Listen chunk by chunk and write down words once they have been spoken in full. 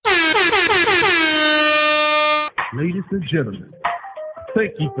Ladies and gentlemen,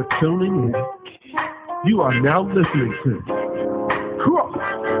 thank you for tuning in. You are now listening to Cross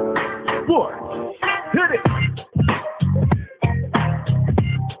Sports. Hit it!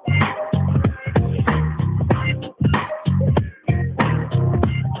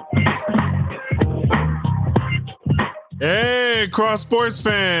 Hey, Cross Sports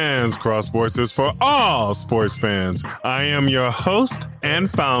fans! Cross Sports is for all sports fans. I am your host and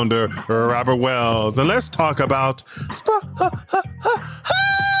founder, Robert Wells, and let's talk about sports.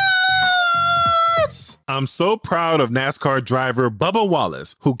 I'm so proud of NASCAR driver Bubba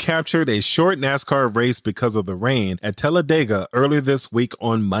Wallace, who captured a short NASCAR race because of the rain at Talladega earlier this week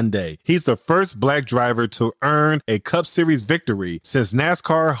on Monday. He's the first black driver to earn a Cup Series victory since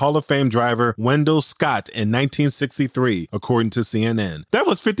NASCAR Hall of Fame driver Wendell Scott in 1963, according to CNN. That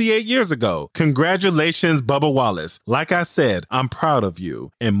was 58 years ago. Congratulations, Bubba Wallace. Like I said, I'm proud of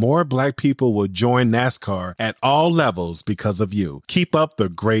you, and more black people will join NASCAR at all levels because of you. Keep up the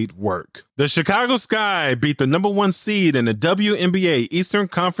great work. The Chicago Sky beat the number one seed in the WNBA Eastern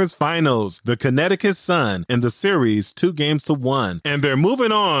Conference Finals, the Connecticut Sun, in the series 2-1. And they're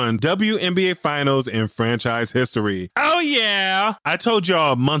moving on WNBA Finals in franchise history. Oh yeah! I told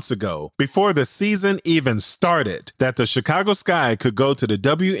y'all months ago, before the season even started, that the Chicago Sky could go to the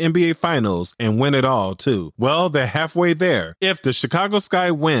WNBA Finals and win it all too. Well, they're halfway there. If the Chicago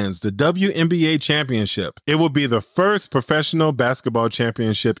Sky wins the WNBA championship, it will be the first professional basketball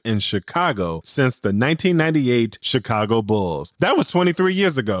championship in Chicago since the 1998 Chicago Bulls. That was 23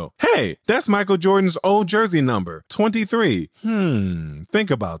 years ago. Hey, that's Michael Jordan's old jersey number, 23. Think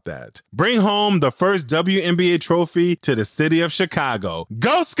about that. Bring home the first WNBA trophy to the city of Chicago.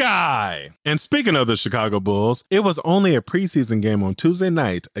 Go Sky! And speaking of the Chicago Bulls, it was only a preseason game on Tuesday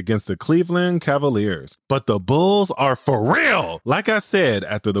night against the Cleveland Cavaliers. But the Bulls are for real! Like I said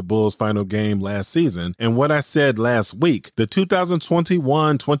after the Bulls' final game last season, and what I said last week, the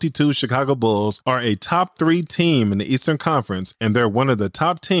 2021-22 Chicago Bulls are a top 3 team in the Eastern Conference, and they're one of the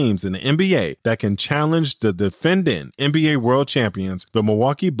top teams in the NBA that can challenge the defending NBA World Champions, the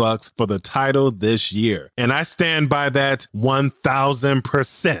Milwaukee Bucks, for the title this year. And I stand by that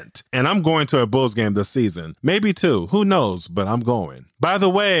 1,000%. And I'm going to a Bulls game this season. Maybe 2. Who knows? But I'm going. By the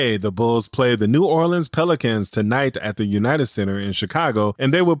way, the Bulls play the New Orleans Pelicans tonight at the United Center in Chicago,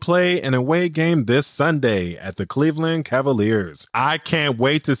 and they will play an away game this Sunday at the Cleveland Cavaliers. I can't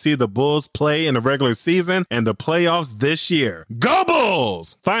wait to see the Bulls play in the regular season and the playoffs this year. Go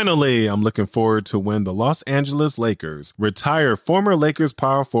Bulls! Finally, I'm looking forward to when the Los Angeles Lakers retire former Lakers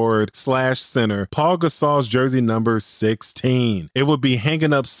power forward / center Paul Gasol's jersey number 16. It will be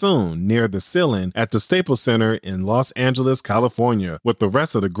hanging up soon near the ceiling at the Staples Center in Los Angeles, California, with the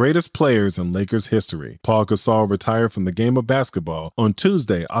rest of the greatest players in Lakers history. Paul Gasol retired from the game of basketball on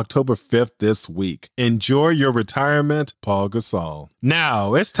Tuesday, October 5th this week. Enjoy your retirement, Paul Gasol.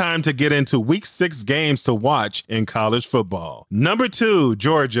 Now, it's time to get into Week 6 games to watch in college football. Number 2,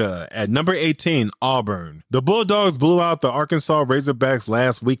 Georgia. At number 18, Auburn. The Bulldogs blew out the Arkansas Razorbacks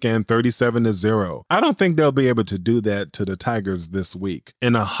last weekend 37-0. I don't think they'll be able to do that to the Tigers this week.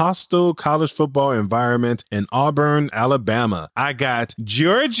 In a hostile college football environment in Auburn, Alabama, I got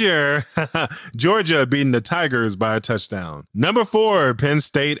Georgia. Georgia beating the Tigers by a touchdown. Number 4, Penn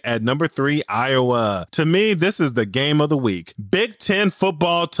State. At number 3, Iowa. To me, this is the game of the week. Big Ten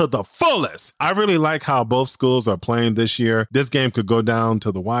football to the fullest. I really like how both schools are playing this year. This game could go down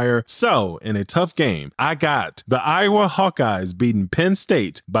to the wire. So, in a tough game, I got the Iowa Hawkeyes beating Penn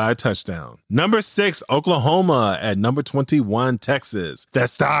State by a touchdown. Number 6, Oklahoma. At number 21, Texas. The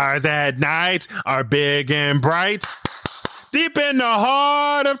stars at night are big and bright. Deep in the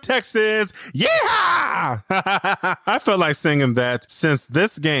heart of Texas. Yeah! I felt like singing that since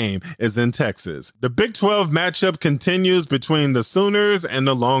this game is in Texas. The Big 12 matchup continues between the Sooners and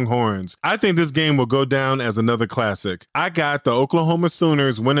the Longhorns. I think this game will go down as another classic. I got the Oklahoma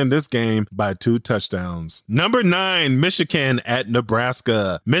Sooners winning this game by 2 touchdowns. Number 9, Michigan at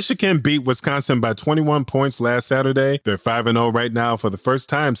Nebraska. Michigan beat Wisconsin by 21 points last Saturday. They're 5-0 right now for the first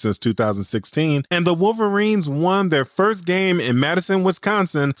time since 2016. And the Wolverines won their first game in Madison,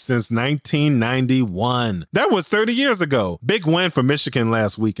 Wisconsin since 1991. That was 30 years ago. Big win for Michigan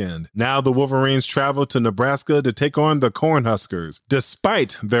last weekend. Now the Wolverines travel to Nebraska to take on the Cornhuskers.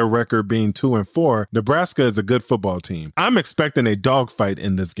 Despite their record being 2-4, Nebraska is a good football team. I'm expecting a dogfight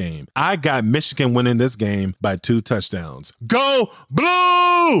in this game. I got Michigan winning this game by 2 touchdowns. Go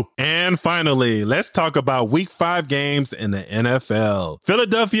Blue! And finally, let's talk about Week 5 games in the NFL.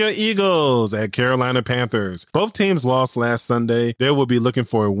 Philadelphia Eagles at Carolina Panthers. Both teams lost last last Sunday, they will be looking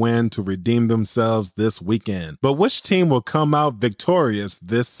for a win to redeem themselves this weekend. But which team will come out victorious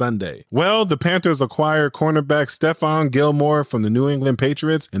this Sunday? Well, the Panthers acquired cornerback Stephon Gilmore from the New England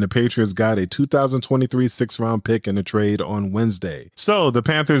Patriots, and the Patriots got a 2023 sixth-round pick in a trade on Wednesday. So the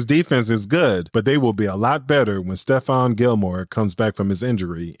Panthers' defense is good, but they will be a lot better when Stephon Gilmore comes back from his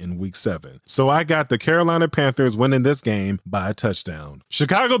injury in Week 7. So I got the Carolina Panthers winning this game by a touchdown.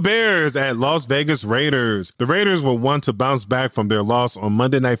 Chicago Bears at Las Vegas Raiders. The Raiders will want to bounce back from their loss on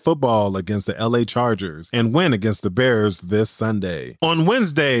Monday Night Football against the LA Chargers and win against the Bears this Sunday. On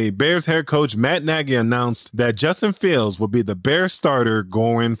Wednesday, Bears head coach Matt Nagy announced that Justin Fields will be the Bears starter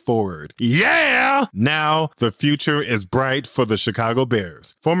going forward. Yeah! Now the future is bright for the Chicago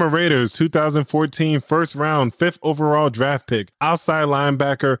Bears. Former Raiders 2014 first round 5th overall draft pick outside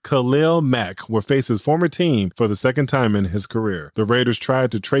linebacker Khalil Mack will face his former team for the second time in his career. The Raiders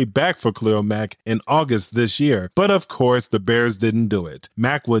tried to trade back for Khalil Mack in August this year, but of course the Bears didn't do it.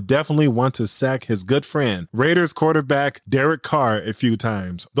 Mack would definitely want to sack his good friend, Raiders quarterback Derek Carr, a few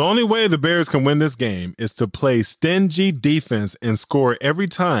times. The only way the Bears can win this game is to play stingy defense and score every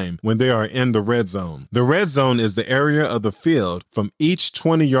time when they are in the red zone. The red zone is the area of the field from each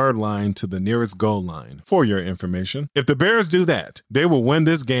 20-yard line to the nearest goal line, for your information. If the Bears do that, they will win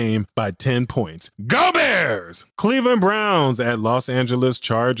this game by 10 points. Go Bears! Cleveland Browns at Los Angeles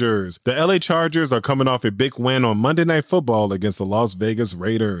Chargers. The LA Chargers are coming off a big win on Monday Night Football against the Las Vegas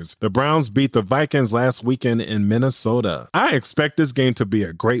Raiders. The Browns beat the Vikings last weekend in Minnesota. I expect this game to be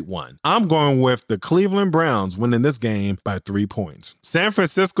a great one. I'm going with the Cleveland Browns winning this game by 3 points. San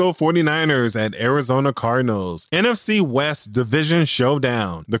Francisco 49ers at Arizona Cardinals. NFC West Division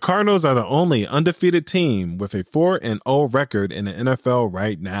Showdown. The Cardinals are the only undefeated team with a 4-0 record in the NFL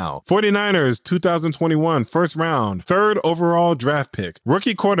right now. 49ers 2021 first round, 3rd overall draft pick.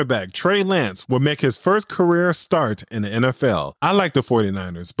 Rookie quarterback Trey Lance will make his first career start in the NFL. I like the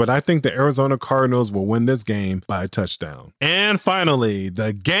 49ers, but I think the Arizona Cardinals will win this game by a touchdown. And finally,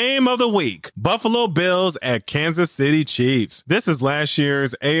 the game of the week. Buffalo Bills at Kansas City Chiefs. This is last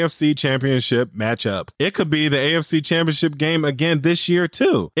year's AFC Championship matchup. It could be the AFC Championship game again this year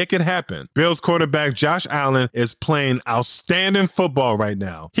too. It could happen. Bills quarterback Josh Allen is playing outstanding football right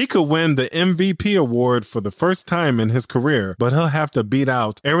now. He could win the MVP award for the first time in his career, but he'll have to beat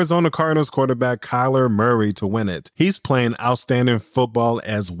out Arizona Cardinals quarterback Kyler Murray to win it. He's playing outstanding football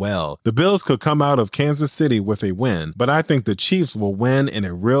as well. The Bills could come out of Kansas City with a win, but I think the Chiefs will win in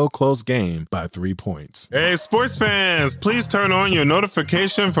a real close game by 3 points. Hey, sports fans, please turn on your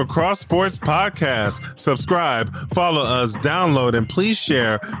notification for Cross Sports Podcast. Subscribe, follow us, download, and please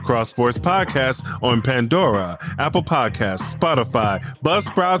share Cross Sports Podcast on Pandora, Apple Podcasts, Spotify,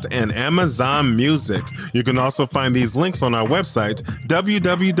 Buzzsprout, and Amazon Music. You can also find these links on our website,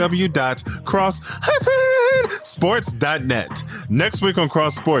 www.cross-sports.net. Next week on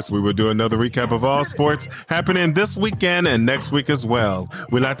Cross Sports, we will do another recap of all sports happening this weekend and next week as well.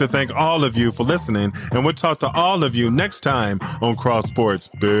 We'd like to thank all of you for listening, and we'll talk to all of you next time on Cross Sports.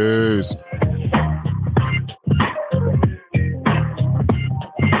 Peace.